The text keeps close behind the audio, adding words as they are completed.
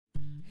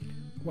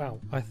Wow,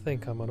 I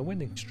think I'm on a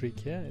winning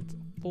streak here. It's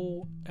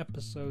 4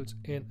 episodes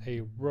in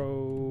a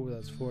row.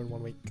 That's 4 in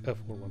 1 week. 4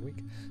 in 1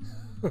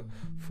 week.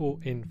 4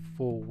 in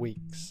 4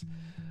 weeks.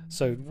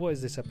 So, what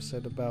is this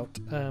episode about?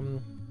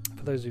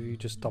 For those of you who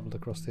just stumbled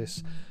across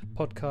this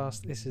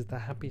podcast, this is the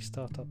Happy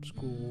Startup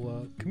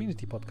School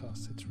community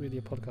podcast. It's really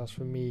a podcast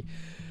for me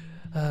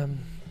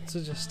to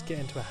just get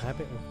into a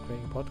habit of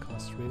creating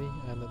podcasts, really.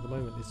 And at the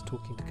moment, it's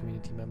talking to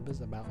community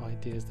members about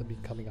ideas that be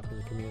coming up in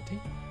the community.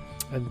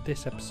 And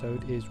this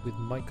episode is with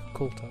Mike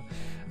Coulter,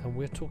 and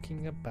we're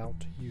talking about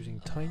using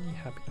tiny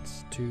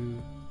habits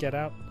to get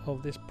out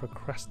of this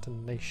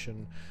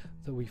procrastination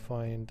that we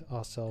find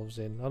ourselves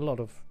in. A lot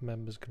of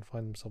members can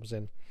find themselves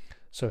in.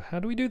 So how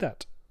do we do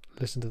that?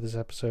 Listen to this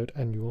episode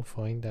and you will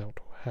find out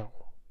how.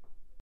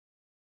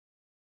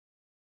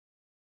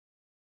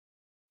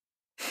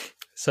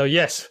 So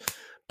yes,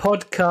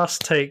 podcast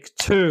take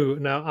 2.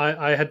 Now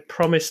I had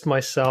promised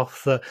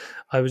myself that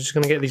I was just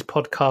going to get these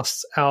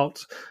podcasts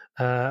out,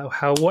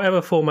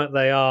 whatever format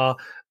they are,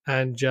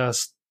 and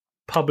just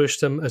publish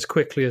them as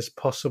quickly as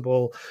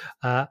possible,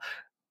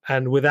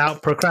 and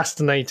without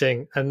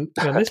procrastinating. And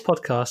this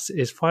podcast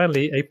is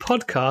finally a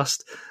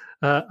podcast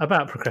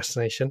about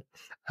procrastination.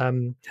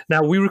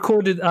 Now we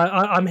recorded.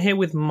 I'm here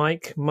with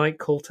Mike. Mike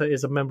Coulter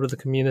is a member of the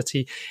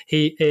community.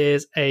 He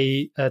is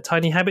a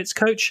tiny habits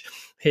coach.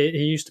 He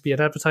used to be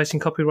an advertising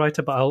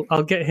copywriter, but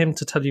I'll get him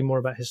to tell you more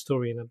about his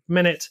story in a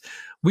minute.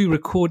 We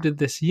recorded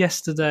this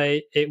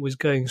yesterday. It was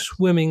going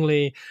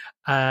swimmingly,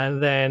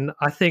 and then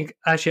I think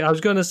actually I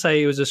was going to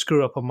say it was a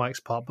screw up on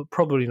Mike's part, but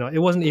probably not. It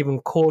wasn't even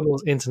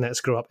Cornwall's internet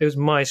screw up. It was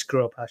my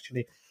screw up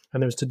actually.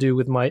 And it was to do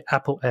with my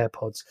Apple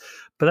AirPods.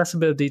 But that's a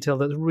bit of detail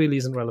that really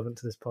isn't relevant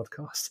to this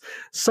podcast.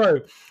 So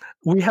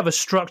we have a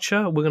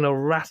structure. We're going to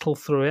rattle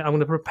through it. I'm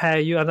going to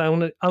prepare you, and I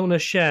want to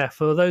share.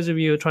 For those of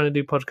you who are trying to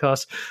do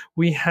podcasts,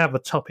 we have a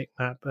topic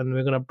map, and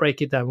we're going to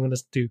break it down. We're going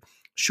to do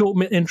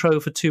short intro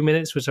for 2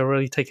 minutes, which I've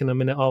already taken a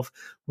minute of.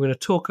 We're going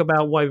to talk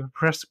about why we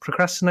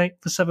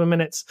procrastinate for 7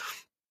 minutes.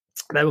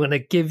 Then we're going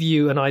to give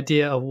you an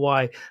idea of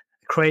why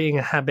creating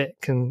a habit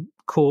can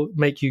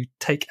make you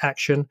take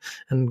action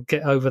and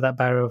get over that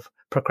barrier of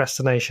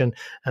procrastination,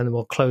 and then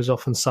we'll close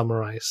off and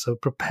summarize. So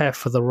prepare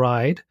for the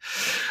ride.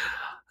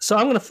 So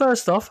I'm going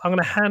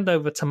to hand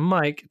over to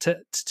Mike to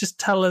just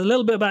tell a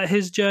little bit about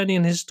his journey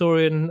and his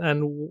story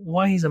and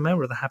why he's a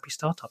member of the Happy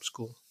Startup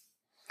School.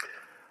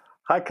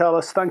 Hi,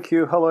 Carlos. Thank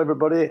you. Hello,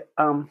 everybody.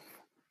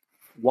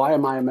 Why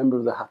am I a member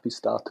of the Happy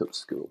Startup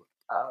School?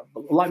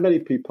 Like many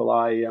people,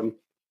 I'm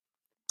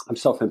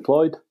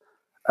self-employed.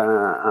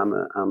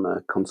 I'm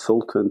a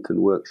consultant and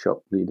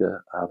workshop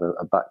leader. I have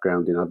a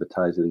background in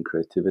advertising and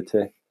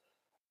creativity.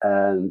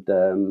 And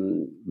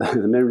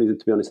the main reason,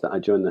 to be honest, that I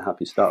joined the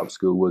Happy Startup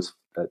School was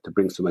to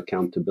bring some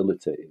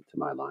accountability into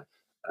my life,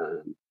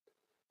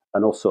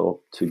 and also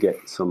to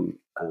get some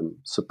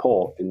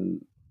support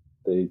in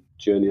the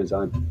journey as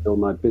I build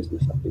my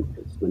business. I think,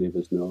 as many of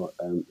us know,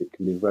 it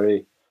can be a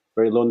very,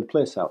 very lonely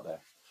place out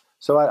there.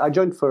 So I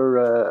joined for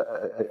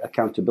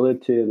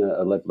accountability and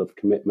a level of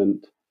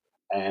commitment.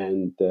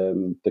 And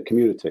the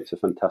community, it's a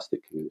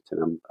fantastic community,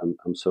 and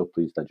I'm so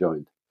pleased I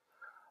joined.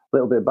 A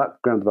little bit of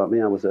background about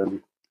me: I was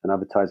an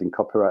advertising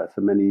copywriter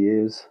for many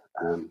years.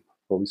 I've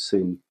always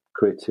seen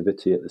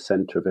creativity at the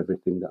centre of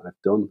everything that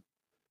I've done.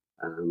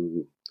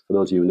 For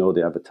those of you who know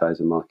the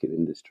advertising market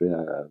industry,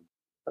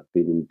 I've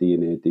been in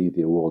D&AD,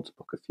 the awards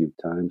book, a few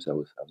times. I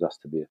was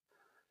asked to be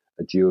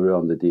a juror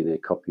on the D&A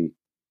copy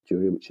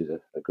jury, which is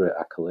a great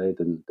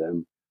accolade, and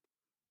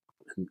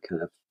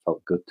kind of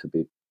felt good to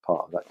be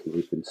part of that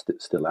community, and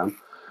still am.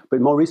 But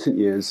in more recent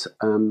years,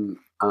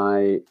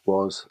 I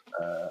was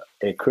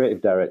a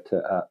creative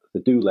director at the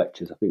Do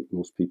Lectures. I think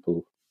most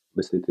people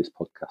listening to this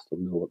podcast will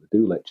know what the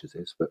Do Lectures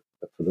is, but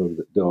for those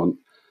that don't,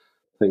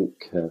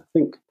 think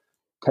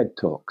TED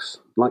Talks,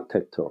 like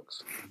TED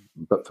Talks,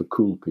 but for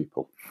cool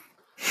people.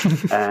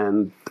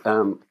 And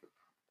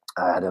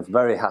I had a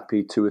very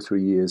happy 2 or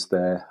 3 years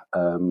there,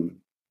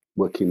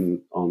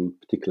 working on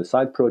particular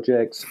side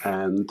projects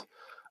and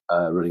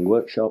running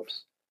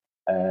workshops.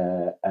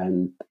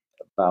 And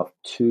about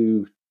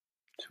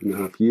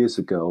 2.5 years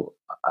ago,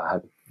 I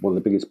had one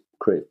of the biggest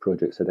creative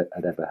projects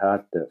I'd ever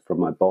had from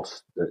my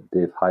boss,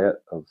 Dave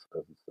Hyatt of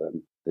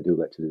the Do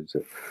Lectures.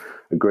 He's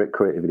a great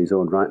creative in his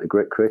own right, a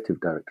great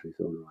creative director in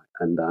his own right.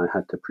 And I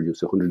had to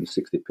produce a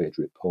 160-page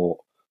report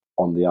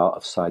on the art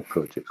of side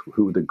projects,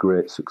 who were the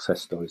great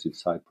success stories in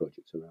side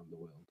projects around the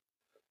world.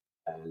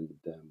 And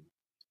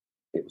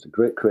it was a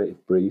great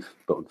creative brief,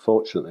 but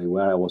unfortunately,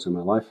 where I was in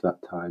my life at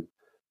that time,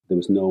 there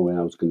was no way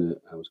I was going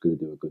to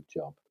do a good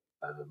job.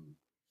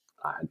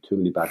 I had too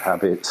many bad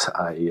habits.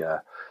 I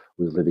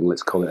was living,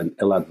 let's call it, an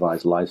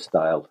ill-advised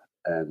lifestyle,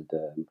 and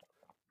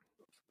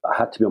I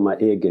had to be on my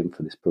A game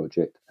for this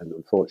project. And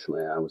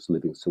unfortunately, I was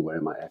living somewhere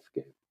in my F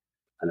game.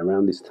 And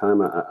around this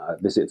time, I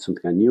visited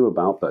something I knew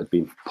about but had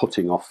been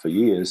putting off for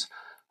years.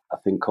 A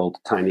thing called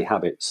Tiny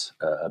Habits,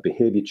 a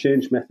behaviour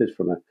change method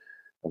from a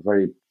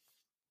very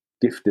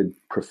gifted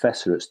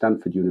professor at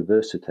Stanford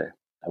University.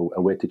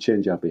 A way to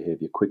change our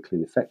behaviour quickly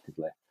and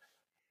effectively.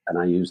 And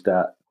I used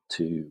that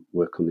to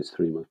work on this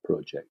 3-month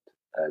project,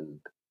 and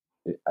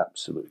it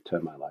absolutely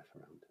turned my life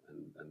around.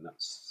 And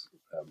that's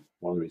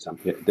one of the reasons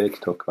I'm here today, to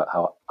talk about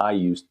how I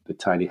used the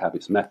Tiny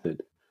Habits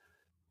method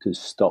to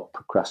stop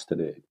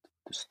procrastinating,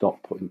 to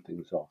stop putting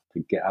things off, to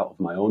get out of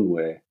my own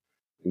way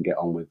and get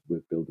on with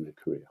building a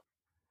career.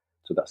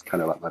 So that's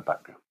kind of like my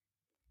background.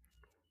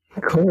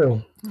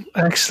 Cool.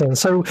 Excellent.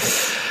 So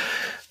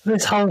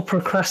this whole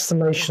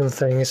procrastination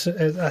thing is,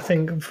 I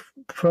think,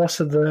 for us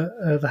at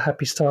the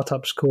Happy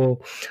Startup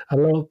School, a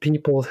lot of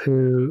people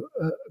who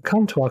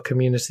come to our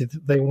community,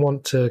 they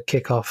want to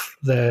kick off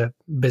their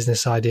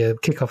business idea,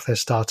 kick off their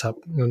startup.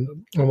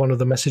 And one of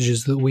the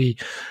messages that we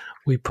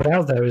put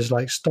out there is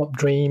like, stop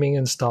dreaming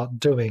and start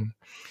doing.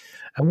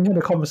 And we had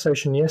a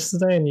conversation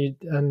yesterday,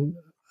 and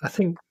I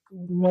think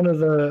one of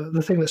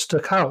the thing that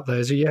stuck out there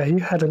is, you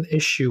had an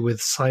issue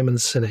with Simon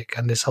Sinek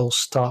and this whole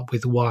start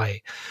with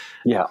why,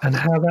 and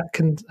how that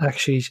can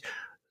actually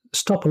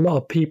stop a lot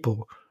of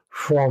people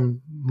from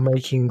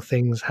making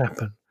things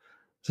happen.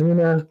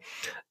 So,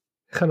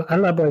 kind of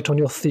elaborate on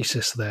your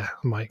thesis there,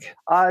 Mike.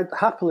 I'd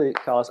happily,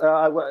 Carlos.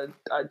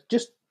 I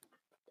just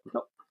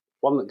not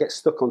one that gets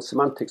stuck on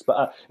semantics,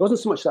 but it wasn't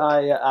so much that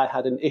I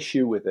had an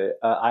issue with it.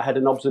 I had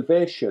an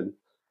observation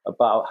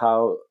about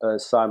how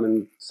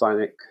Simon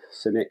Sinek,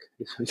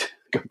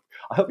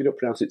 I hope you don't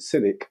pronounce it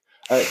cynic,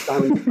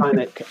 Simon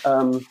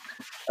Sinek,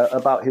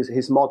 about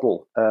his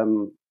model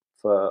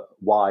for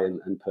why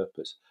and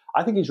purpose.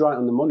 I think he's right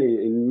on the money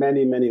in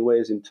many, many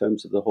ways in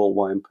terms of the whole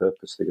why and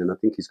purpose thing. And I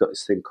think he's got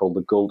this thing called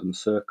the golden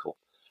circle.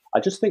 I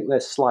just think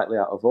they're slightly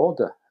out of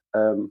order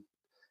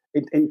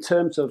in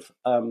terms of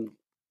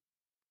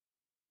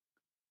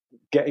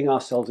getting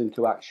ourselves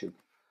into action.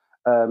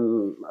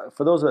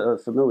 For those that are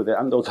familiar with it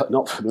and those that are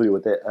not familiar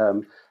with it,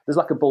 there's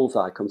like a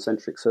bullseye,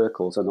 concentric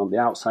circles, and on the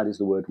outside is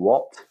the word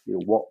what.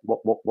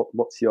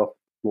 What's your,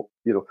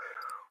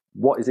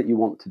 what is it you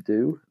want to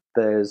do?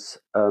 There's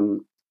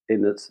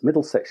in the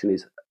middle section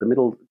is the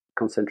middle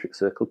concentric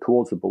circle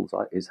towards the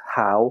bullseye is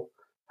how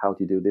do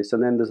you do this?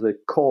 And then there's the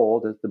core,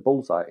 the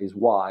bullseye is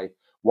why.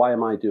 Why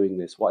am I doing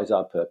this? What is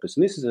our purpose?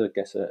 And this is, I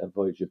guess, a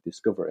voyage of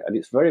discovery, and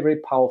it's very, very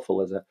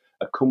powerful as a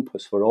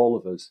compass for all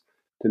of us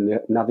to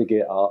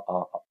navigate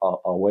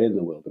our way in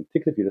the world, and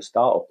particularly if you're a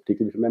startup,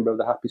 particularly if you're a member of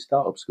the Happy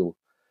Startup School.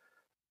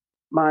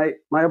 My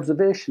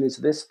observation is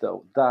this,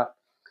 though, that,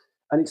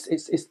 and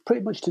it's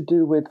pretty much to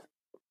do with,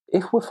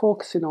 if we're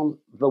focusing on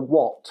the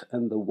what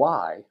and the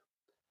why,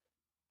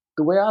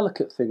 the way I look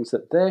at things,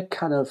 that they're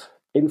kind of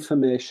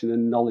information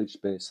and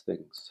knowledge-based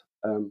things.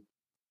 And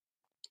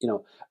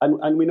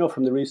we know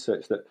from the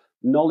research that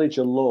knowledge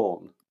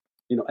alone,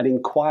 an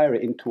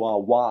inquiry into our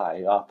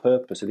why, our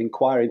purpose, an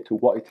inquiry into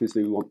what it is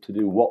that we want to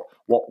do, what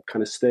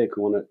kind of stake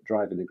we want to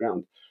drive in the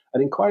ground,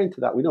 an inquiry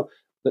into that, we know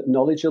that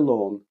knowledge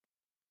alone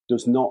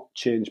does not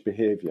change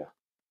behaviour.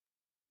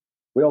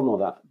 We all know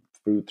that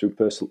through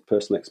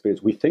personal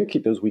experience. We think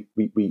it does. We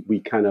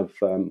kind of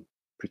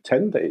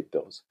pretend that it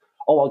does.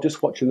 Oh, I'll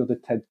just watch another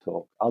TED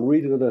Talk. I'll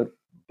read another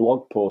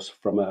blog post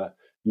from a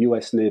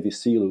US Navy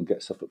SEAL who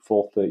gets up at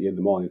 4:30 in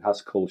the morning,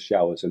 has cold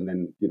showers, and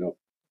then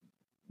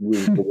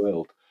rules the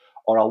world.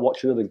 Or I'll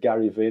watch another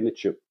Gary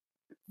Vaynerchuk.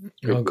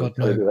 Oh God,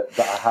 no!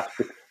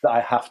 That I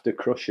have to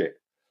crush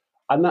it,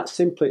 and that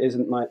simply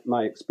isn't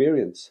my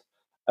experience.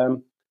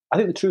 I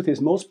think the truth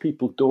is most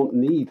people don't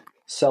need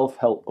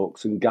self-help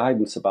books and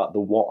guidance about the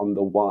what and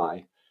the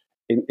why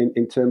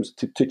in terms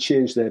to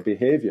change their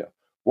behaviour.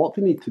 What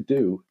they need to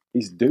do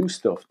is do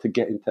stuff to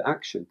get into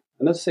action.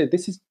 And as I say,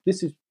 this is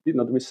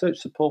the research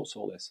supports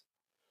all this.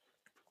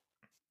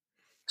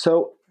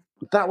 So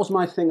that was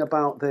my thing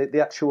about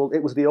the actual.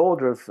 It was the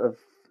order of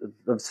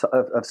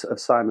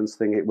Simon's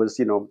thing. It was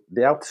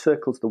the outer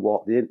circle's the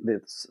what,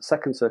 the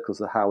second circle's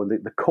the how, and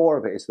the core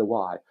of it is the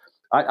why.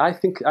 I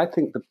think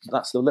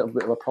that's a little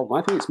bit of a problem.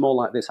 I think it's more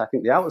like this. I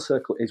think the outer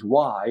circle is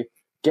why.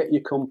 Get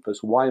your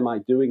compass. Why am I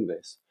doing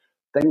this?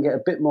 Then get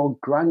a bit more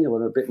granular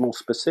and a bit more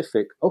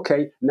specific.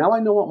 Okay, now I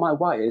know what my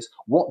why is.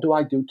 What do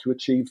I do to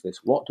achieve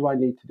this? What do I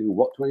need to do?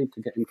 What do I need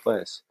to get in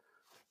place?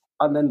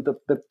 And then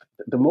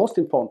the most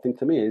important thing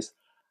to me is,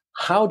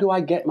 how do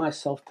I get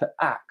myself to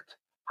act?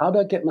 How do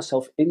I get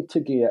myself into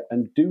gear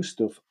and do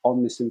stuff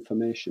on this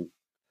information?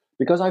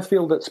 Because I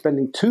feel that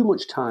spending too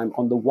much time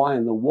on the why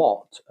and the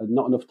what and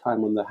not enough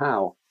time on the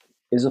how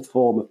is a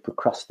form of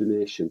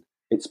procrastination.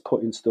 It's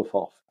putting stuff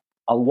off.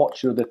 I'll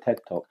watch another TED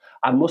Talk.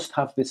 I must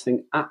have this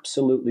thing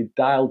absolutely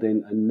dialed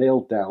in and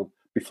nailed down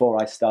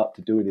before I start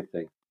to do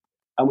anything.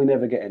 And we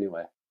never get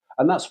anywhere.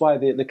 And that's why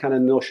the kind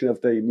of notion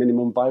of the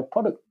minimum viable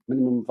product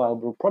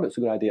is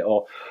a good idea.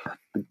 Or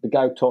the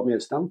guy who taught me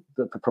at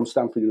from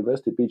Stanford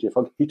University, BJ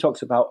Fogg, he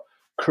talks about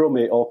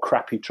crummy or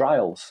crappy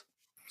trials.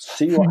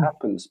 See what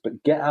happens,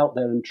 but get out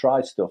there and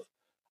try stuff.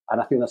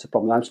 And I think that's a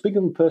problem. I'm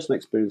speaking from personal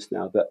experience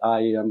now that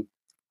I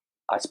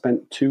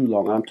spent too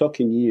long, I'm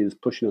talking years,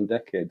 pushing on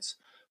decades,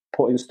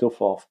 putting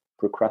stuff off,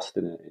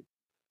 procrastinating.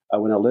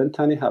 And when I learned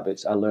Tiny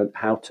Habits, I learned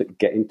how to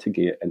get into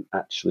gear and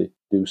actually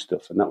do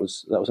stuff. And that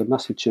was a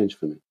massive change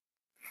for me.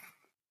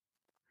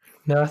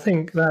 Now, I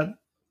think that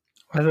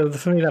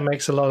For me, that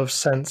makes a lot of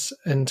sense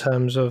in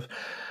terms of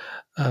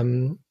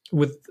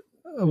with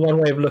one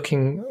way of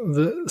looking,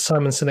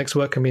 Simon Sinek's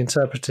work can be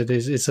interpreted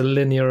is it's a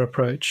linear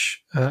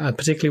approach, and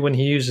particularly when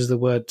he uses the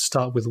word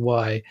 "start with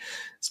why,"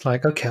 it's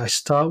like, okay, I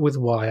start with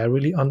why. I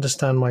really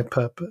understand my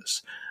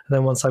purpose, and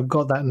then once I've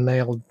got that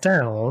nailed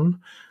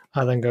down,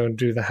 I then go and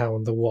do the how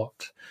and the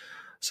what.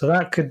 So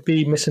that could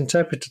be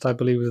misinterpreted, I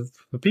believe,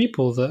 with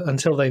people that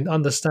until they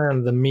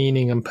understand the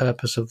meaning and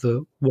purpose of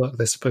the work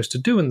they're supposed to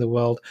do in the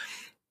world,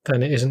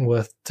 then it isn't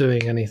worth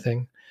doing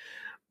anything.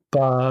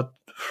 But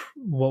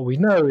what we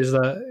know is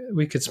that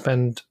we could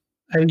spend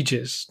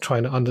ages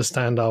trying to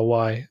understand our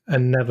why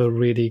and never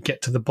really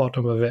get to the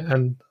bottom of it.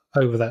 And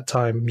over that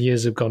time,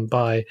 years have gone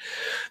by,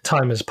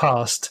 time has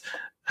passed,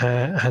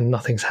 and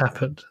nothing's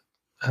happened.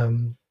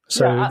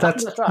 So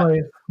that's right. my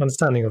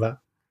understanding of that.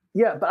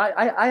 Yeah, but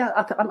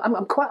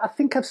I'm quite. I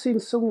think I've seen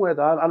somewhere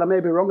that, and I may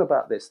be wrong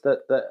about this,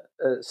 that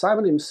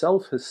Simon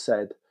himself has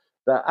said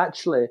that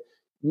actually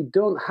you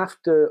don't have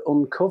to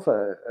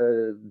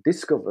uncover,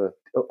 discover,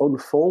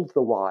 unfold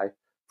the why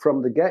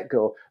from the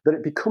get-go. That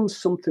it becomes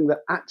something that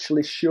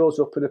actually shows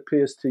up and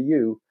appears to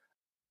you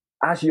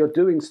as you're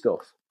doing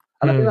stuff.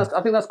 And I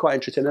think that's quite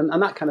interesting,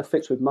 and that kind of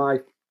fits with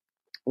my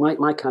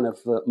kind of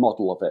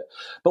model of it.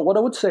 But what I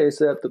would say is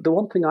that the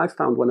one thing I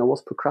found when I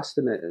was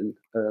procrastinating.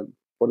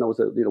 When I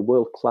was a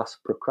world-class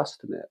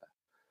procrastinator,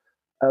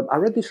 I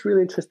read this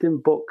really interesting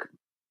book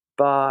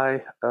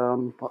by,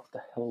 what the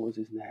hell was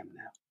his name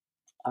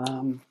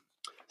now?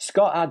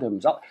 Scott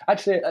Adams.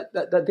 Actually, at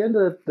the end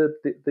of the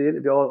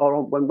interview,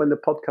 or when the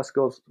podcast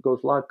goes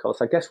live,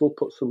 Carlos, I guess we'll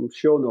put some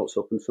show notes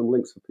up and some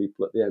links for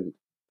people at the end.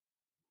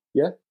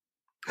 Yeah?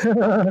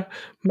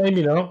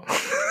 Maybe not.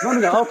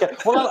 No. Okay.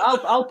 Well,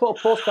 I'll put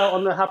a post out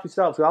on the Happy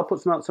Start. So I'll put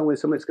some out somewhere,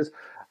 some links, because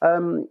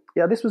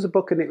this was a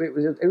book, and it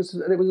was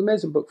an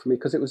amazing book for me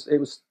because it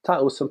was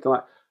titled was something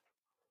like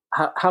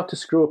how to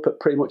screw up at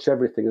pretty much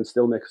everything and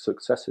still make a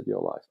success of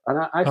your life.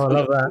 And I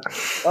love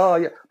that. Oh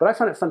yeah, but I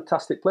found it a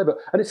fantastic playbook.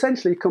 And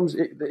essentially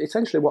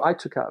what I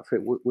took out of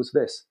it was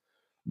this: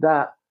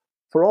 that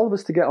for all of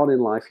us to get on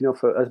in life,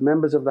 for as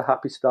members of the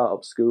Happy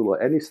Startup School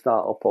or any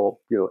startup or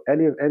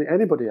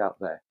anybody out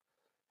there.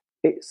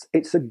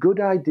 It's a good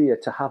idea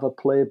to have a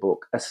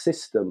playbook, a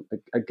system,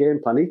 a game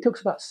plan. He talks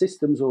about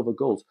systems over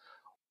goals.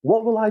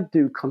 What will I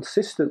do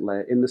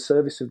consistently in the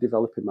service of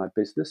developing my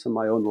business and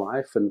my own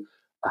life and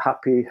a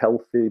happy,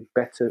 healthy,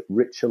 better,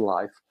 richer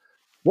life?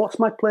 What's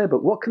my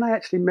playbook? What can I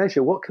actually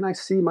measure? What can I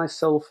see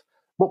myself?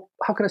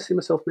 How can I see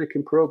myself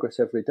making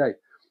progress every day?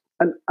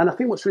 And I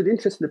think what's really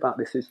interesting about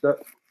this is that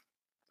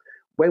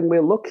when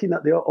we're looking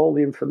at all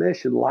the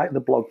information, like the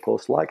blog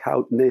posts, like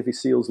how Navy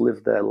SEALs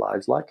live their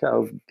lives, like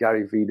how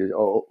Gary Vee did,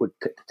 or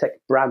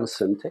take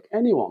Branson, take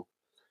anyone,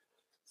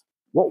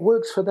 what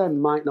works for them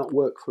might not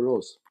work for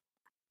us.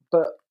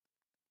 But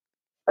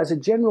as a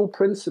general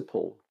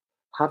principle,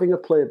 having a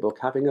playbook,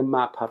 having a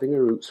map, having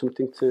a route,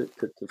 something to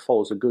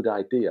follow is a good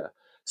idea.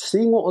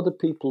 Seeing what other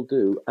people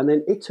do and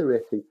then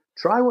iterating.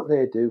 Try what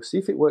they do, see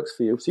if it works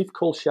for you, see if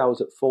cold showers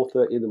at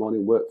 4:30 in the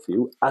morning work for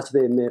you, as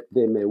they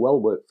may well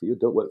work for you,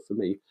 don't work for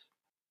me,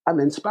 and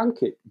then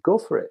spank it, go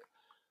for it.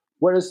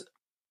 Whereas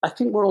I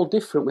think we're all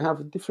different. We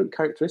have different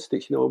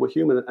characteristics. We're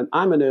human, and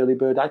I'm an early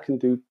bird. I can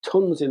do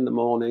tons in the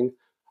morning,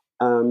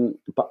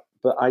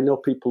 but I know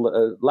people that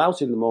are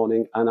lousy in the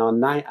morning and are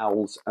night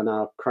owls and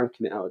are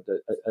cranking it out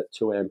at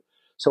 2 a.m.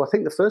 So I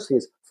think the first thing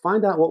is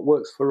find out what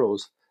works for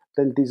us,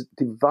 then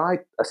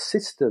divide a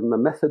system, a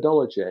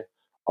methodology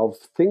of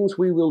things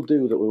we will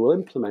do that we will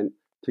implement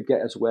to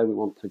get us where we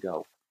want to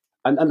go.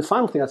 And the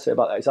final thing I'd say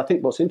about that is I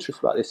think what's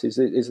interesting about this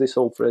is this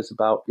old phrase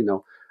about,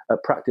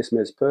 practice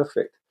makes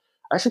perfect.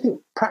 I actually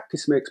think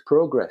practice makes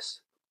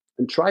progress,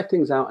 and try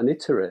things out and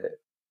iterate.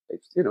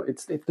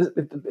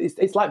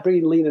 It's like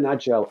bringing lean and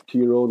agile to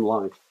your own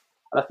life.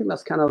 And I think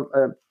that's kind of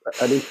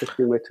an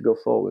interesting way to go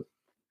forward.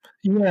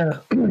 Yeah.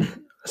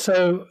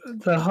 So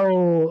the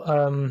whole,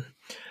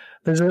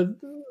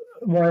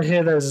 I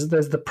hear there's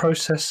the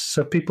process.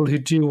 So people who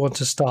do want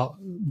to start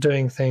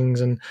doing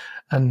things and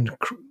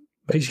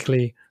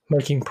basically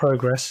making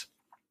progress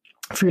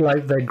feel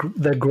like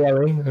they're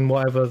growing, and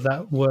whatever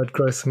that word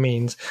growth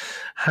means,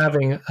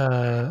 having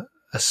a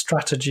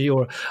strategy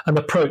or an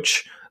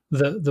approach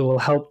that will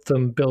help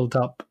them build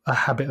up a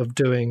habit of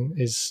doing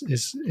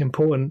is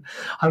important.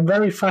 I'm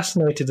very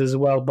fascinated as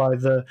well by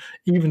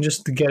even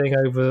just the getting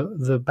over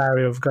the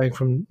barrier of going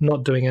from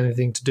not doing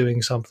anything to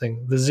doing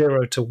something, the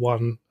 0 to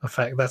 1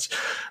 effect. That's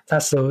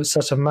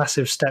such a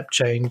massive step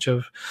change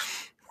of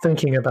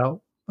thinking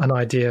about an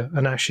idea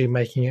and actually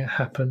making it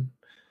happen.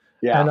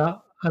 Yeah.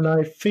 And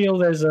I feel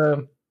there's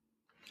the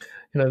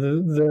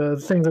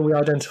thing that we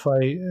identify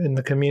in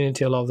the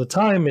community a lot of the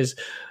time is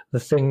the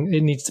thing,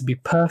 it needs to be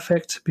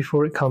perfect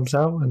before it comes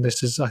out. And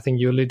this is, I think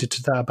you alluded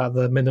to that about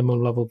the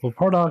minimum lovable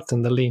product,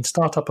 and the lean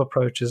startup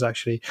approach is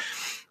actually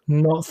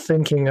not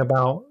thinking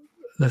about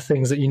the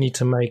things that you need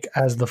to make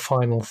as the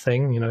final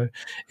thing.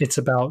 It's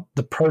about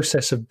the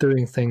process of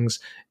doing things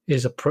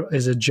is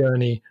a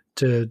journey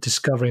to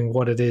discovering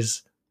what it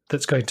is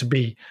that's going to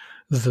be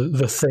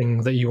the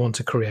thing that you want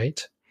to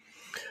create.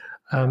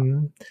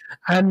 And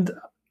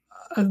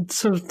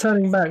sort of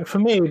turning back, for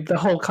me, the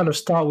whole kind of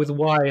start with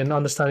why and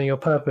understanding your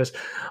purpose,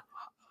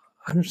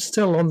 I'm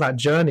still on that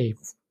journey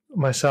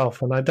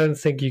myself, and I don't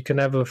think it can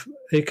ever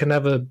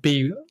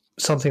be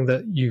something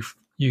that you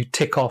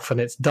tick off and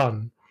it's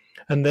done.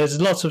 And there's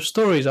lots of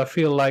stories I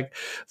feel like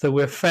that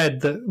we're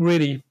fed that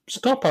really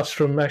stop us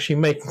from actually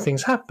making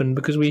things happen,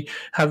 because we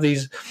have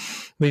these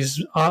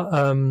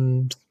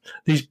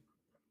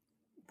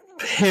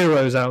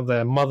heroes out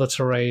there, Mother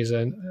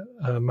Teresa,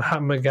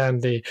 Mahatma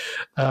Gandhi,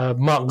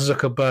 Mark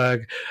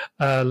Zuckerberg,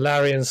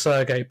 Larry and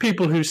Sergey,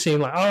 people who seem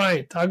like, all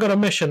right, I got a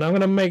mission, I'm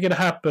going to make it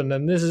happen,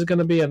 and this is going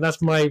to be, and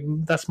that's my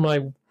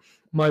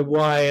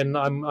why, and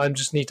I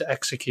just need to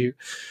execute.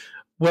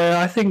 Where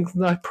I think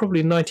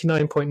probably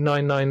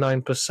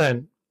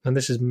 99.999%, and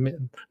this is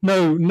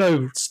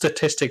no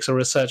statistics or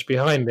research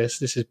behind this.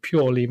 This is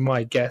purely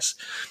my guess.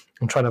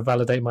 I'm trying to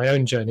validate my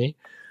own journey.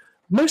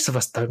 Most of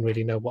us don't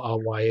really know what our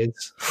why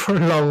is for a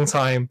long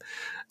time,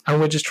 and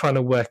we're just trying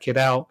to work it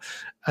out.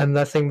 And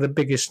I think the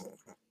biggest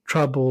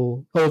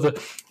trouble, or the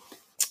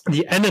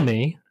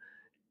enemy,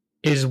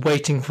 is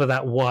waiting for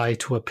that why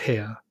to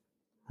appear,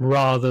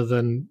 rather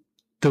than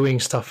doing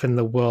stuff in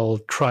the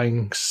world,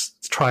 trying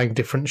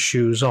different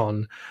shoes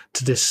on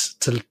to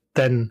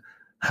then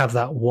have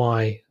that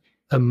why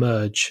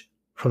emerge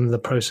from the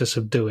process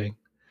of doing.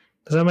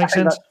 Does that make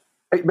sense?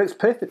 It makes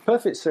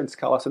perfect sense,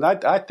 Carlos. And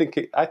I think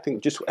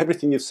just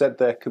everything you've said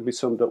there can be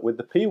summed up with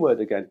the P word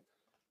again.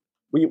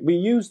 We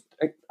use.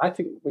 I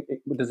think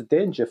there's a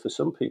danger for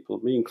some people,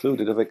 me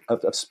included, of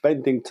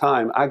spending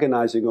time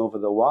agonizing over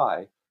the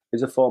why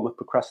is a form of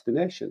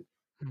procrastination.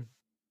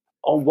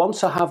 Or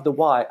once I have the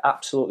why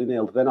absolutely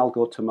nailed, then I'll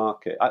go to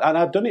market. And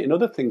I've done it in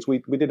other things.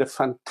 We did a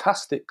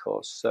fantastic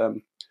course.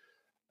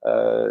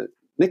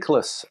 Nick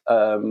of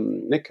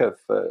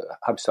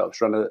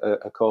Habstops ran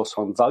a course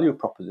on value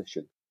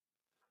proposition.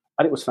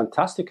 And it was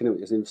fantastic and it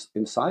was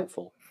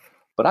insightful.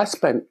 But I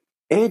spent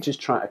ages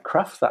trying to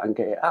craft that and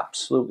get it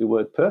absolutely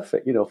word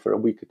perfect, for a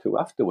week or two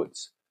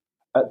afterwards,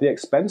 at the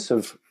expense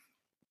of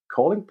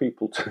calling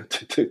people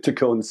to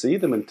go and see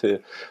them and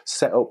to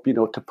set up,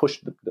 to push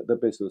the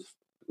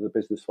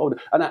business forward.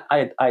 And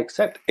I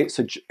accept it's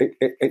a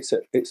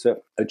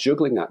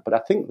juggling act, but I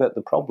think that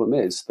the problem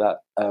is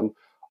that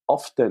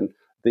often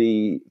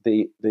the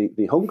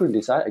hunger and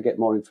desire to get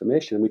more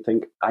information, and we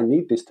think I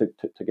need this to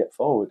get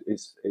forward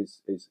is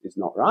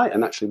not right.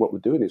 And actually, what we're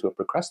doing is we're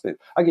procrastinating.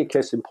 I give a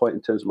case in point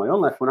in terms of my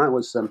own life. When I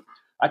was,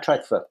 I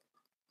tried for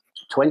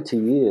 20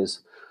 years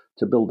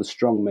to build a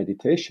strong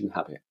meditation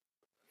habit,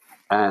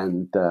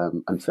 and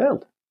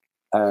failed.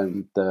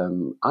 And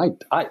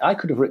I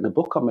could have written a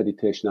book on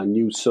meditation. I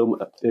knew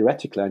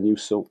theoretically, I knew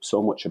so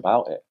much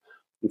about it.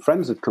 And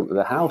friends had come to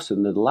the house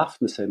and they'd laugh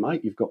and say,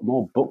 "Mike, you've got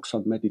more books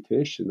on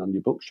meditation on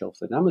your bookshelf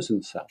than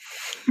Amazon sell."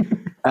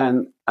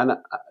 and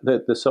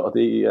the sort of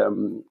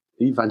the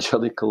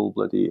evangelical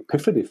bloody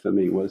epiphany for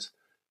me was,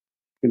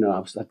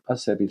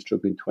 I've been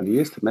struggling 20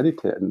 years to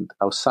meditate, and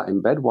I was sat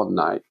in bed one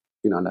night,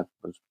 and I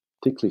was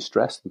particularly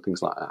stressed and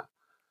things like that.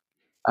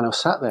 And I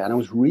was sat there and I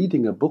was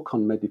reading a book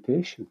on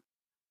meditation.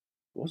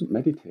 I wasn't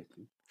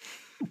meditating.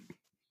 I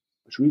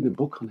was reading a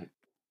book on it.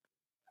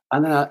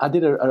 And then I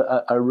did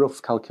a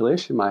rough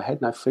calculation in my head,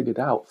 and I figured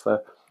out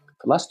for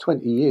the last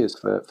 20 years,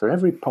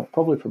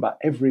 probably for about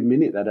every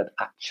minute that I'd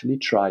actually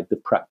tried the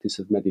practice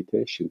of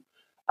meditation,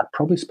 I'd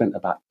probably spent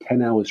about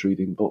 10 hours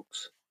reading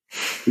books.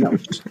 That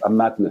was just a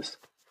madness.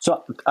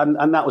 So,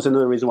 and that was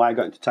another reason why I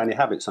got into Tiny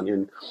Habits. I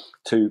mean,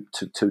 to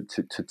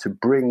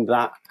bring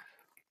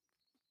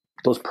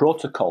those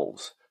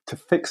protocols to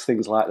fix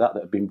things like that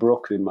have been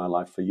broken in my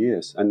life for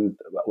years. And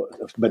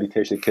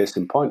meditation, case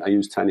in point, I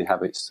used Tiny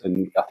Habits,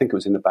 and I think it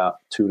was in about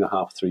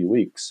 2.5, 3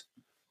 weeks,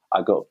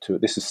 I got up to,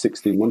 this is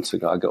 16 months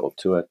ago, I got up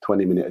to a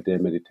 20-minute a day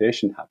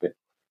meditation habit,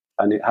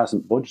 and it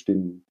hasn't budged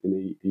in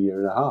a year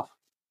and a half.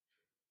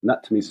 And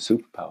that to me is a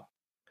superpower.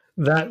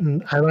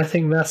 And I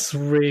think that's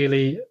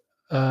really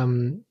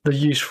the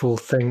useful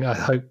thing I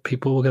hope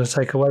people are going to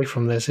take away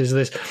from this, is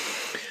this,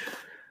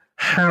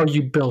 how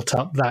you built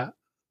up that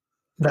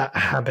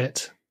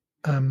habit.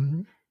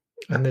 And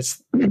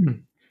it's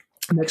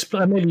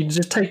maybe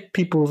just take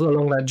people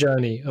along that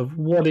journey of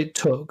what it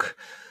took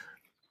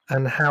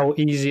and how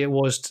easy it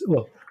was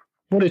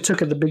what it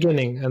took at the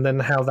beginning, and then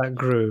how that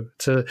grew,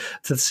 to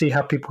see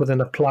how people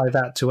then apply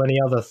that to any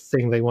other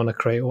thing they want to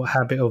create or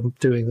habit of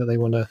doing that they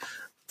want to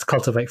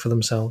cultivate for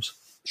themselves.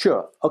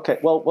 Sure. Okay.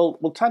 Well,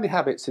 Tiny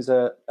Habits is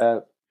a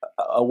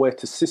way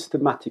to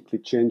systematically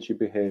change your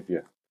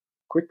behavior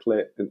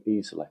quickly and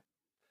easily.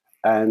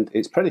 And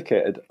it's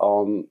predicated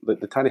on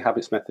the Tiny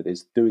Habits method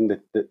is doing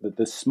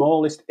the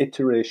smallest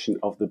iteration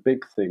of the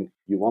big thing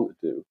you want to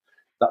do.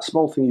 That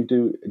small thing you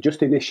do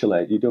just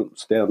initially, you don't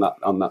stay on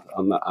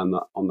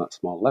that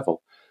small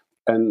level.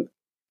 And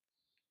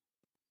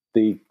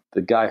the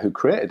guy who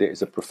created it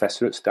is a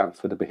professor at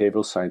Stanford, a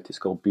behavioral scientist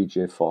called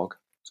B.J. Fogg.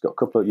 He's got a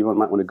couple of, you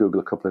might want to Google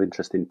a couple of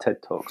interesting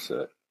TED Talks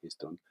he's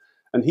done.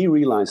 And he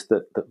realized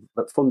that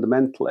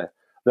fundamentally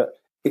that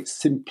it's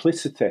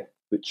simplicity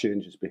that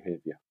changes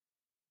behavior.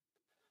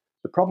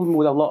 The problem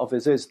with a lot of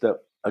us is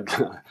that,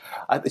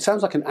 it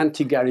sounds like an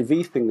anti-Gary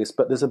Vee thing, this,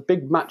 but there's a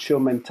big macho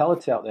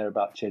mentality out there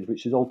about change,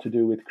 which is all to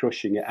do with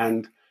crushing it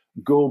and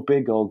go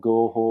big or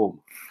go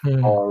home,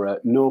 or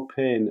no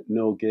pain,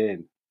 no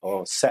gain,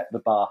 or set the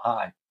bar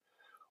high.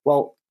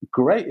 Well,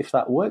 great if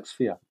that works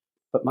for you,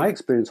 but my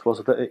experience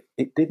was that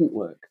it didn't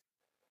work.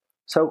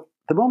 So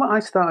the moment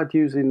I started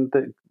using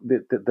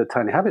the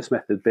Tiny Habits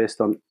method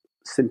based on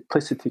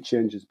simplicity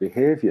changes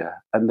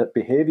behavior, and that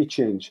behavior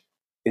change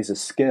is a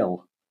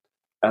skill,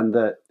 and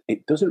that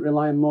it doesn't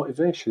rely on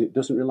motivation, it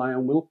doesn't rely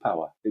on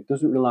willpower, it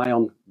doesn't rely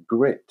on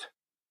grit.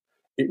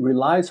 It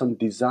relies on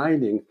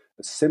designing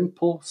a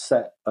simple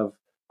set of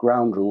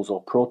ground rules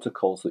or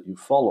protocols that you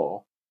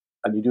follow,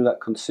 and you do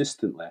that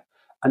consistently.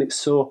 And it's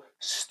so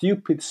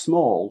stupid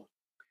small.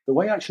 The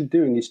way you're actually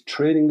doing is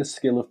training the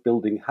skill of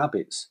building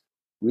habits,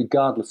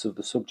 regardless of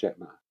the subject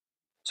matter.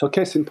 So a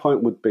case in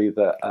point would be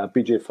that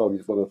BJ Fogg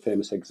is one of the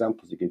famous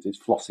examples he gives, is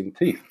flossing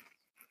teeth.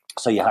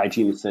 So your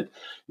hygienist said,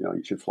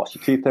 you should floss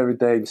your teeth every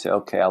day. You say,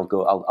 okay, I'll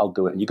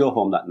do it. And you go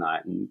home that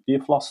night, and do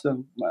you floss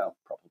them? Well,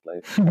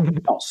 probably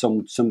not.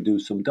 Some do,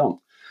 some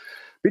don't.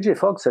 BJ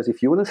Fogg says,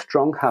 if you want a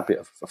strong habit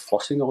of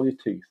flossing all your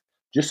teeth,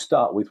 just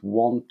start with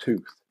one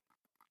tooth.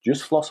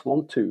 Just floss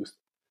one tooth,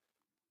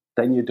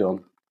 then you're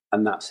done,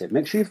 and that's it.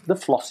 Make sure the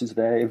floss is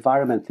there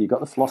environmentally. You've got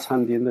the floss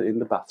handy in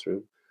the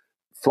bathroom.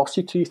 Floss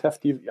your teeth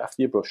after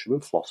you brush them,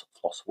 and floss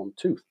one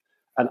tooth.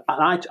 And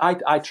I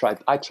tried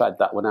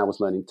that when I was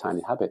learning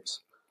Tiny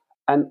Habits.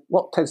 And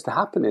what tends to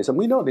happen is, and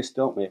we know this,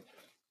 don't we?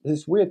 There's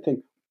this weird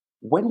thing.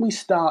 When we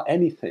start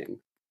anything,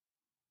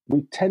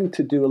 we tend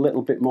to do a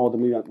little bit more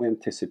than we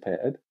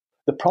anticipated.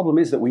 The problem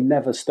is that we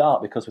never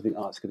start because we think,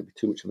 it's going to be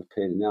too much of a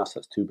pain in the ass.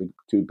 That's too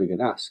big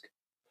an ask.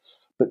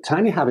 But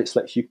Tiny Habits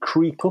lets you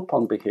creep up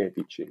on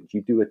behavior change.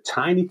 You do a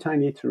tiny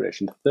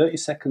iteration, 30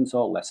 seconds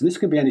or less. And this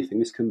can be anything.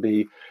 This can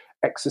be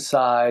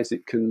exercise.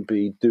 It can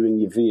be doing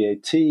your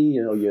VAT,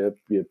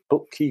 your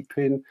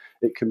bookkeeping.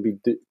 It can be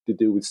to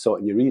do with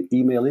sorting your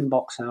email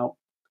inbox out.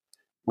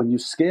 When you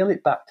scale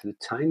it back to the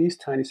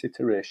tiniest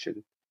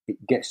iteration,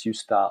 it gets you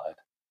started.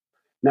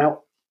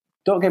 Now,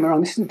 don't get me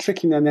wrong. This isn't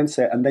tricking and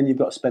then you've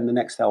got to spend the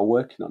next hour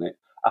working on it.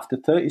 After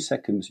 30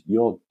 seconds,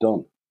 you're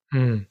done.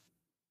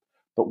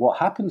 But what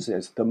happens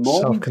is the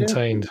more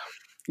self-contained.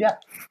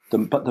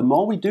 But the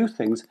more we do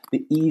things,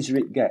 the easier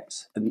it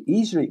gets. And the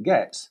easier it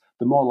gets,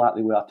 the more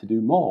likely we are to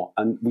do more.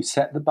 And we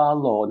set the bar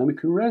low, and then we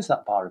can raise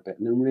that bar a bit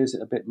and then raise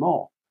it a bit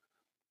more.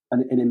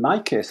 And in my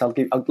case, let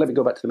me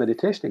go back to the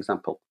meditation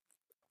example.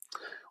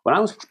 When I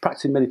was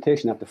practicing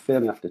meditation after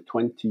failing after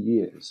 20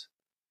 years,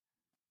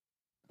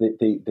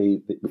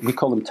 we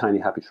call them Tiny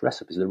Habits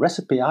recipes. The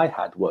recipe I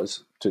had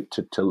was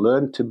to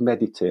learn to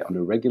meditate on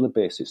a regular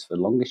basis for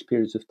longish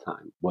periods of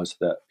time. Was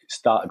that it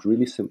started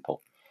really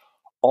simple.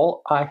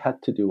 All I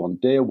had to do on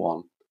day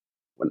one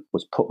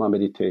was put my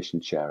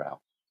meditation chair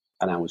out,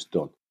 and I was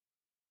done.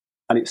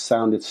 And it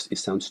sounds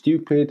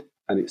stupid,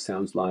 and it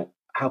sounds like,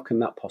 how can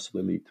that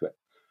possibly lead to it?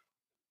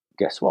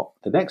 Guess what?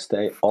 The next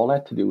day, all I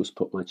had to do was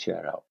put my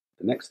chair out.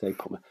 The next day,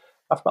 after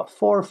about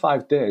 4 or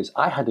 5 days,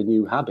 I had a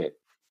new habit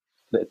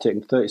that had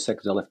taken 30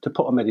 seconds or less to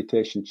put a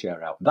meditation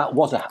chair out. That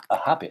was a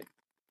habit.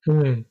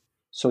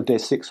 So day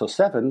 6 or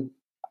 7,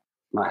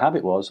 my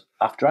habit was,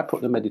 after I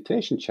put the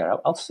meditation chair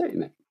out, I'll sit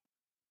in it.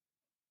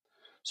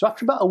 So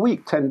after about a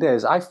week, 10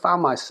 days, I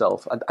found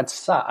myself,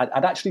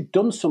 I'd actually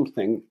done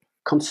something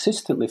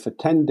consistently for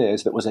 10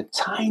 days that was a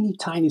tiny,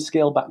 tiny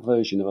scale-back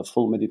version of a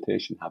full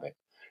meditation habit.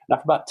 And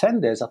after about 10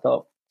 days, I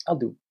thought, I'll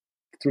do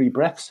 3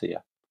 breaths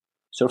here.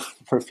 So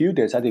for a few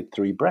days, I did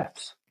 3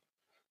 breaths.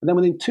 And then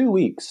within 2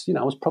 weeks,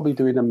 I was probably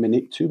doing a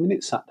minute, 2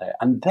 minutes sat there.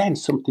 And then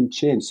something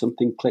changed,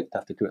 something clicked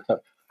after 2. I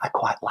thought, I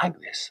quite like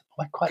this.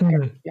 I quite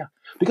like it. Yeah.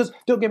 Because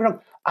don't get me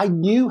wrong, I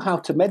knew how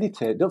to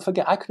meditate. Don't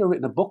forget, I could have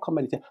written a book on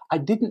meditation. I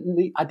didn't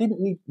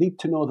need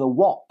to know the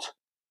what.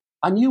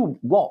 I knew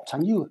what. I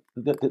knew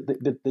the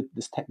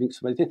techniques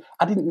for meditation.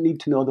 I didn't need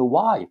to know the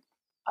why.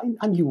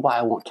 I knew why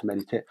I want to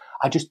meditate.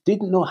 I just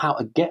didn't know how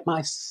to get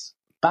my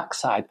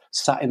backside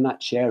sat in that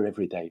chair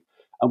every day.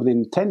 And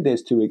within 10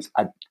 days, 2 weeks,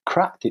 I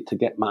cracked it to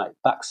get my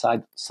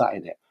backside sat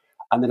in it.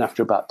 And then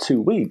after about 2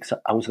 weeks,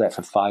 I was there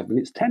for 5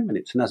 minutes, 10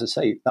 minutes. And as I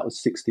say, that was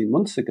 16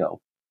 months ago.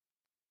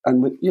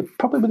 And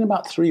probably within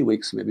about 3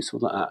 weeks, maybe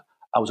something like that,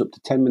 I was up to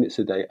 10 minutes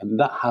a day. And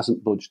that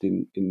hasn't budged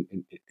in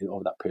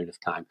over that period of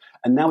time.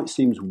 And now it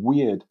seems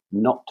weird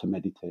not to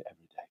meditate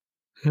every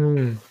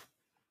day.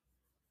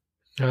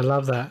 I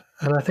love that.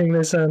 And I think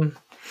there's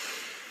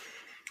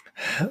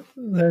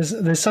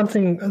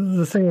something,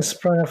 the thing that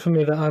sprung up for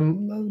me that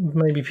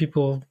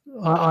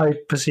I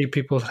perceive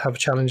people have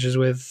challenges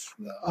with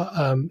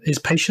is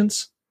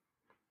patience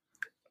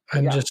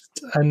and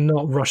and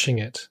not rushing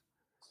it.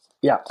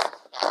 Yeah.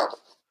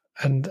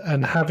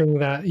 And having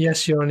that,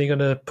 yes, you're only going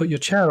to put your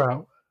chair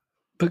out,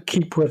 but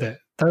keep with it.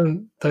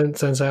 Don't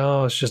say,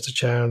 oh, it's just a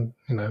chair and,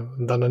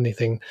 I've done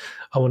anything.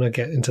 I want to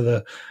get into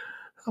the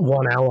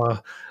 1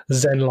 hour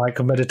Zen-like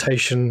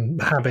meditation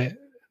habit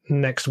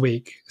next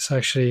week. So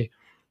actually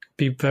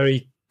be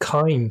very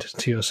kind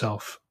to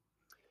yourself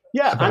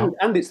Yeah, about.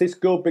 and it's this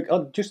go big.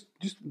 Oh, just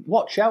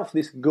watch out for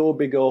this go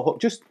big or home.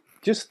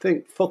 Just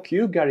think, fuck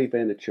you, Gary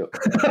Vaynerchuk.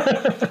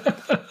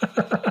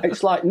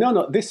 It's like,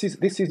 no. This is.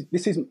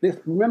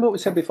 Remember what we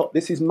said before.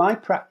 This is my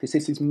practice.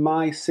 This is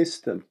my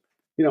system.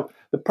 You know,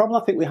 the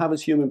problem I think we have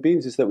as human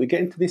beings is that we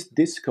get into this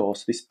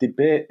discourse, this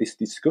debate, this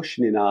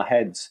discussion in our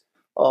heads.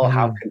 Oh,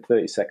 how can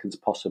 30 seconds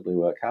possibly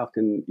work? How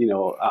can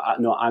no?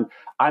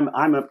 I'm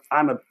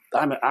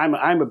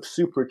a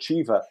super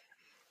achiever.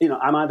 You know,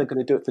 I'm either going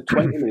to do it for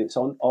 20 minutes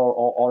or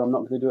I'm not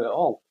going to do it at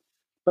all.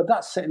 But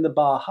that's setting the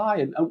bar high,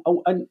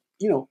 and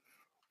you know,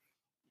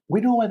 we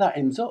know where that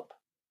ends up.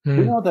 We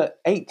know that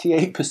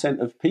 88%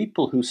 of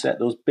people who set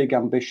those big,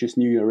 ambitious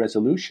New Year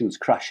resolutions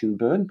crash and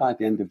burn by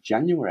the end of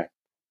January.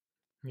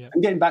 Yeah.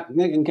 And getting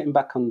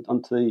back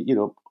onto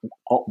the,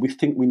 we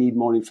think we need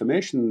more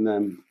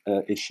information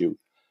issue.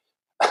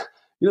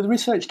 You know, the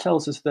research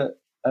tells us that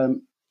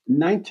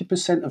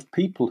 90% of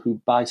people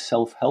who buy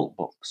self-help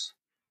books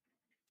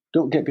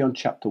don't get beyond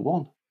chapter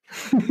 1.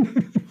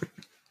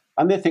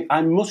 And they think,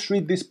 I must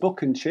read this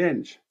book and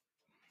change.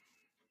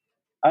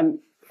 And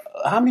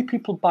how many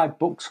people buy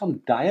books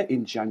on diet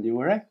in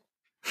January?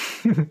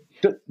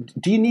 Do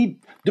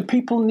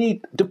people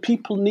need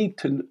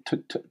to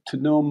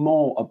know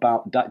more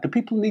about diet? Do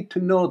people need to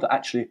know that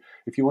actually,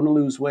 if you want to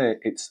lose weight,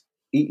 it's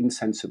eating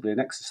sensibly and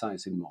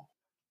exercising more?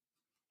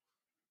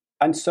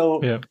 And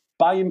so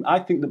I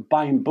think that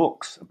buying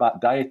books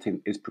about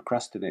dieting is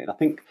procrastinating. I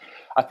think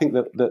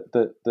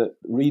that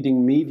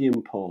reading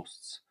Medium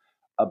posts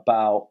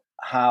about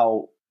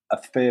how a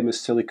famous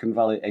Silicon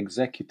Valley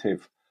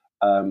executive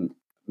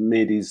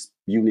made his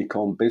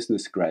unicorn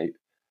business great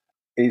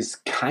is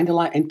kind of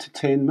like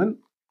entertainment.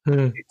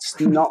 It's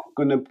not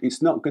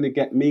gonna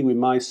get me with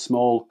my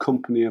small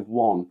company of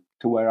one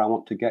to where I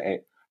want to get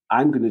it.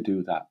 I'm going to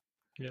do that.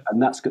 Yeah.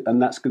 And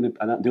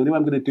the only way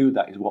I'm going to do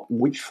that is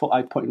which foot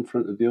I put in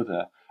front of the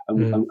other,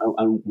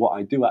 and what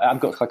I do. I've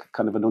got like a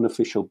kind of an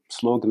unofficial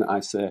slogan that I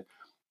say: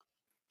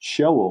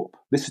 "Show up."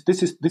 This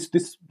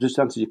just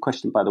answers your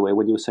question, by the way,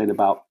 when you were saying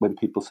about when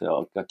people say,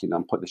 "Oh,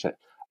 I'm putting the shit,"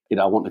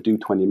 I want to do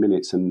 20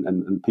 minutes,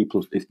 and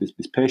people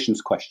this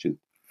patience question.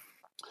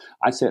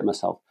 I say to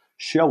myself,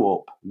 "Show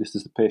up." This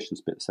is the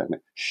patience bit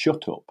segment.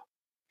 Shut up.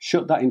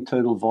 Shut that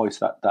internal voice,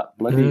 that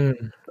bloody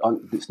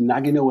it's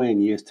nagging away in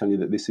years, telling you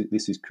that this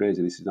is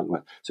crazy, this is not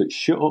right. So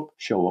shut up,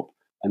 show up,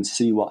 and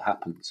see what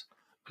happens.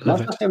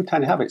 That's the same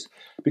Tiny Habits,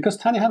 because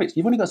Tiny Habits,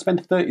 you've only got to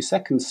spend 30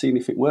 seconds seeing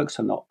if it works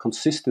or not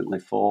consistently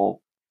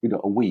for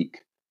a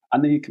week,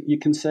 and then you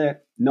can say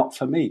not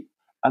for me,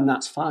 and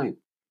that's fine.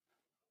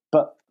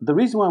 But the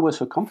reason why we're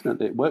so confident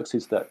that it works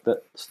is that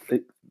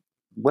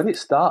when it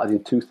started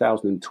in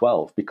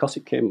 2012, because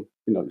it came,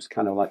 it was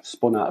kind of like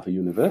spun out of a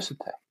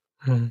university.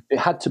 It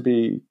had to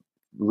be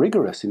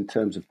rigorous in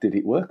terms of did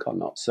it work or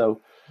not.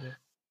 So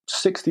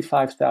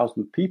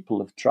 65,000 people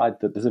have tried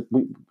that.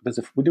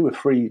 We do a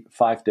free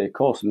 5-day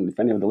course, and if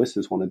any of the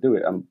listeners want to do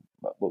it,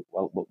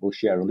 we'll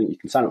share a link. You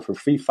can sign up for a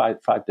free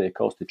 5-day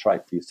course to try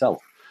it for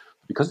yourself,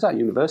 because it's at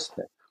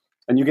university,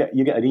 and you get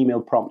an email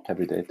prompt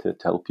every day to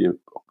help you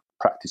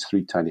practice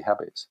 3 tiny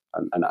habits.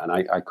 And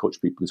I coach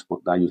people.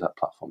 I use that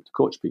platform to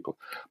coach people.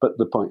 But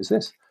the point is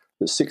this: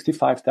 that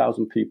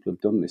 65,000 people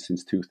have done this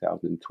since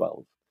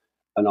 2012.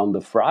 And on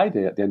the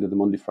Friday, at the end of the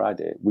Monday,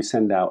 Friday, we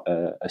send out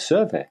a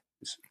survey.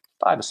 It's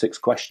 5 or 6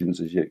 questions,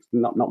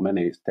 not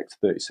many. It takes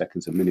 30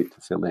 seconds, a minute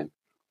to fill in.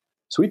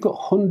 So we've got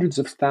hundreds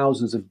of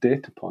thousands of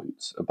data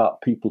points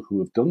about people who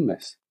have done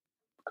this,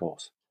 of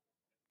course.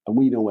 And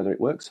we know whether it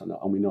works or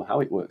not, and we know how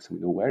it works, and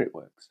we know where it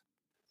works.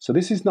 So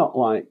this is not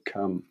like,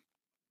 kind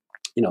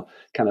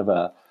of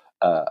a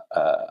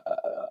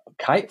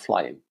kite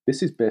flying.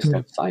 This is based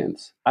on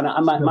science. And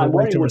my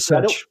worry was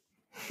research.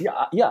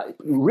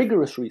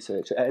 Rigorous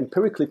research,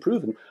 empirically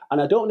proven. And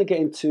I don't want to get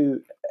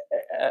into.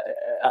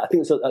 I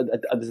think there's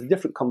a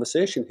different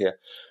conversation here.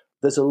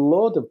 There's a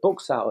load of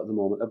books out at the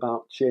moment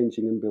about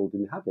changing and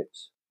building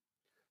habits,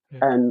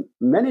 and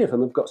many of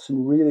them have got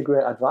some really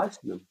great advice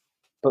in them.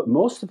 But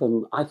most of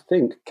them, I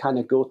think, kind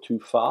of go too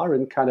far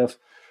and kind of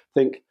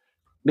think,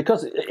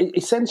 because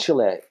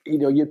essentially,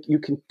 you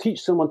can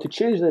teach someone to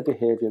change their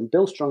behavior and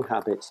build strong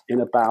habits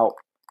in about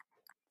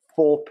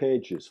 4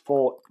 pages.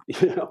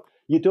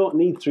 You don't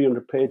need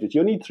 300 pages.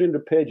 You need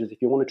 300 pages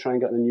if you want to try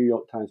and get on the New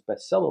York Times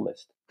bestseller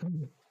list.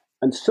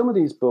 And some of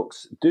these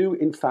books do,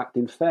 in fact,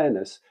 in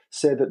fairness,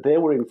 say that they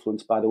were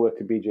influenced by the work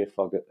of B.J.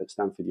 Fogg at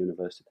Stanford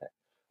University.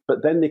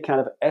 But then they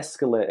kind of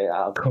escalate it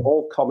out of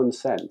all common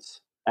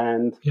sense.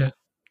 And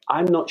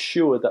I'm not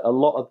sure that a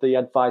lot of the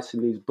advice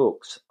in these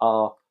books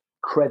are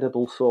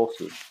credible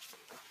sources.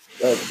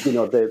 They're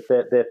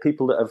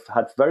people that have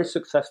had very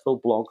successful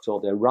blogs, or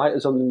they're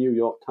writers on the New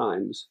York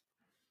Times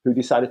who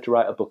decided to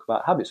write a book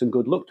about habits, and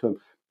good luck to them.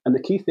 And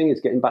the key thing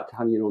is getting back to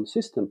having your own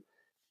system.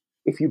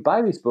 If you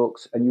buy these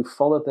books and you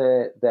follow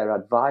their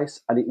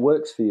advice and it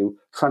works for you,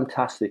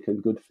 fantastic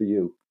and good for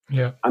you.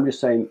 Yeah. I'm just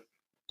saying,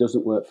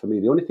 doesn't work for me.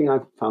 The only thing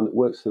I've found that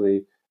works for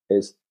me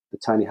is the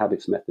Tiny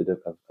Habits method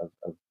of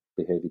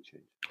behavior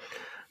change.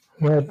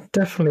 Well, it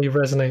definitely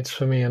resonates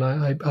for me, and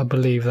I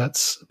believe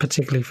that's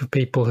particularly for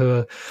people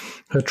who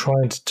are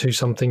trying to do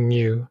something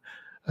new.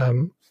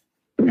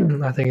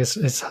 I think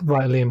it's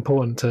vitally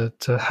important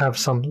to have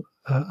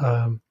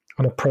an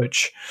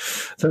approach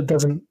that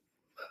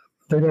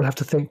they don't have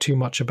to think too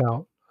much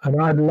about. And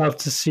I'd love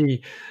to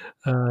see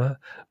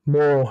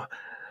more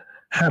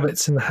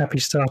habits in the Happy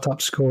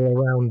Startup School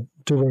around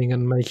doing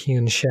and making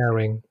and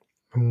sharing.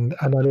 And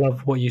I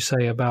love what you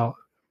say about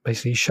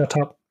basically shut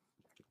up,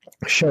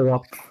 show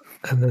up,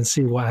 and then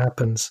see what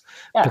happens.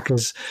 Yeah.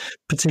 Because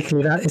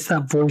particularly that it's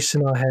that voice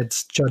in our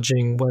heads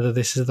judging whether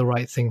this is the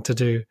right thing to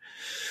do.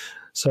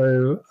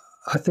 So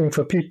I think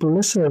for people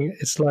listening,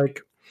 it's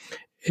like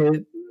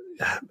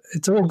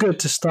it's all good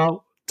to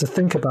start to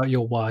think about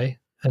your why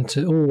and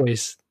to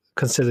always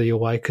consider your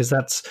why, because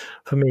that's,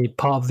 for me,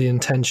 part of the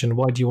intention.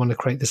 Why do you want to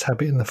create this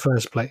habit in the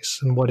first place?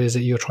 And what is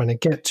it you're trying to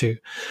get to?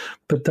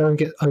 But don't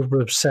get over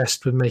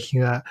obsessed with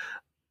making that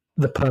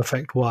the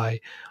perfect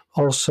why.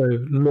 Also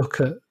look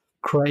at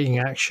creating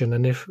action.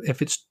 And if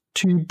it's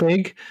too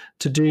big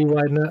to do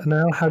right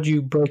now, how do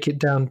you break it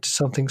down to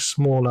something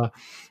smaller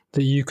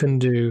that you can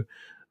do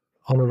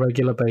on a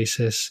regular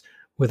basis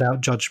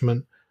without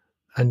judgment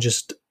and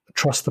just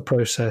trust the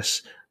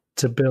process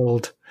to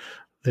build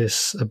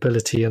this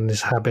ability and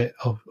this habit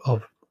of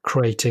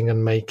creating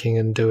and making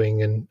and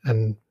doing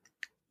and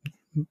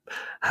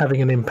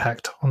having an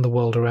impact on the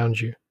world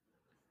around you.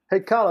 Hey,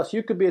 Carlos,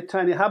 you could be a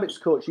tiny habits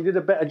coach. You did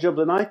a better job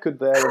than I could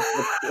there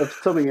of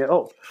summing it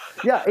up.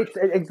 Yeah, it's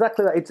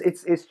exactly that.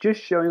 It's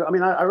just showing. I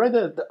mean, I read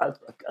I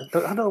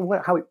don't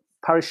know how it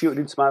parachuted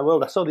into my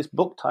world. I saw this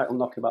book title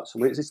knocking about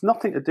somewhere. It's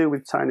nothing to do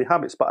with tiny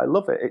habits, but I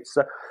love it. It's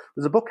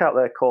there's a book out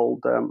there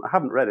called I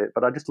haven't read it,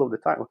 but I just love the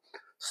title.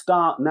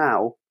 Start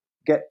now,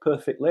 get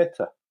perfect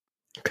later.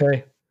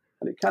 Okay.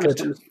 And it kind of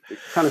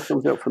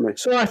sums it up for me.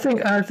 So I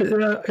think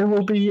it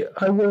will be.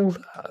 I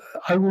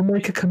will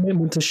make a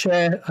commitment to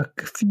share a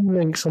few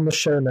links on the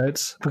show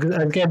notes, because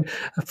again,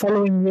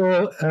 following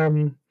your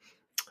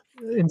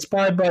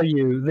inspired by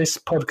you, this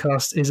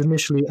podcast is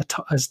initially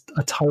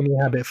a tiny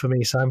habit for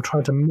me. So I'm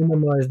trying to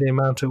minimize the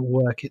amount of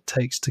work it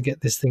takes to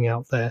get this thing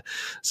out there,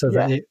 so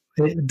that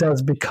it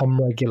does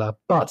become regular.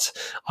 But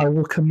I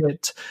will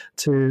commit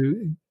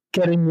to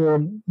getting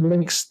your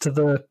links to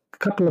the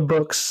couple of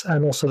books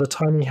and also the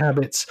Tiny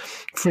Habits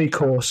free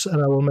course,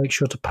 and I will make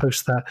sure to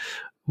post that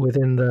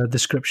within the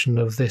description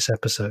of this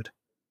episode.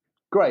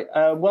 Great.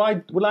 Will I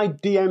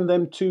DM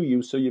them to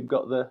you so you've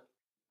got the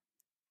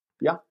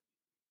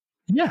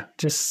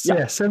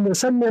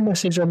send me a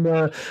message on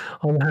the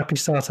Happy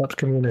Startups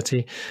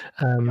community,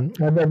 and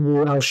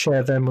then I'll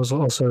share them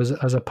also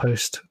as a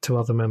post to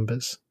other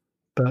members.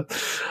 But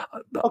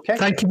okay.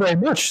 Thank you very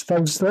much.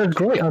 That was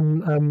great.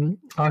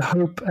 I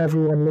hope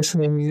everyone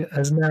listening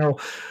has now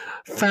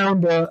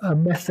found a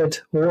method,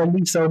 or at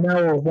least are now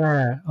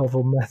aware of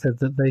a method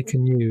that they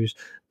can use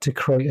to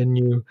create a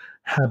new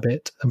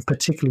habit. And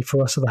particularly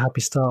for us at the Happy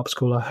Startup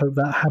School, I hope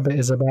that habit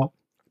is about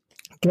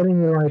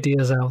getting your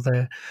ideas out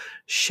there,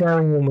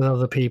 sharing them with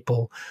other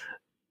people,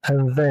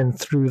 and then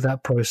through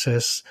that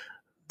process,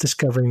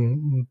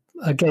 discovering,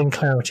 again,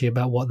 clarity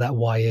about what that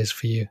why is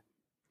for you.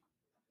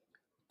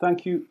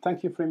 Thank you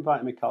for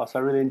inviting me, Carlos. I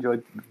really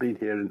enjoyed being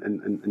here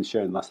and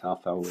sharing the last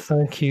half hour.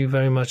 Thank you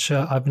very much.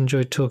 I've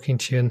enjoyed talking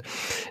to you,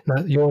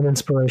 and you're an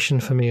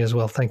inspiration for me as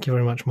well. Thank you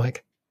very much,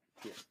 Mike.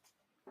 Yeah.